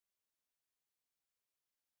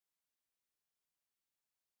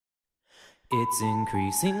It's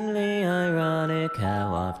increasingly ironic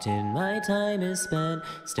how often my time is spent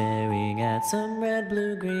staring at some red,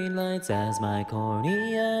 blue, green lights as my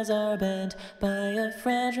corneas are bent by a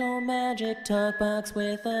fragile magic talk box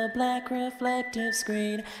with a black reflective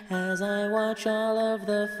screen as I watch all of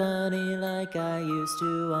the funny like I used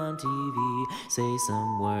to on TV. Say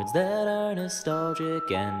some words that are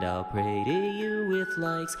nostalgic and I'll pray to you with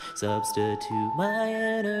likes. Substitute my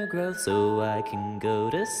inner growth so I can go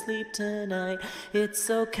to sleep tonight. It's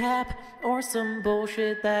so cap or some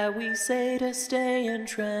bullshit that we say to stay in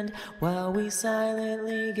trend while we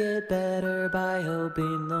silently get better by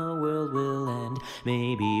hoping the world will end.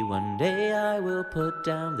 Maybe one day I will put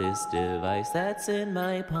down this device that's in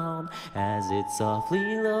my palm as it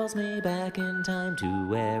softly lulls me back in time to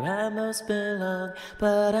where I most belong.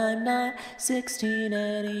 But I'm not 16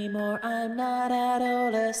 anymore, I'm not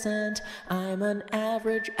adolescent, I'm an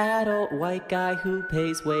average adult white guy who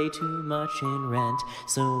pays way too much in rent.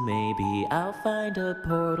 So maybe I'll find a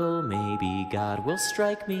portal, maybe God will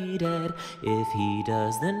strike me dead. If he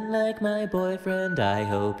does, then like my boyfriend, I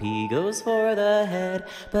hope he goes for the head.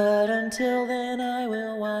 But until then I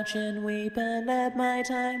will watch and weep and let my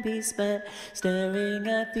time be spent staring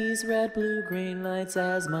at these red, blue, green lights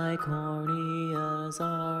as my corneas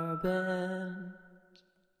are bent.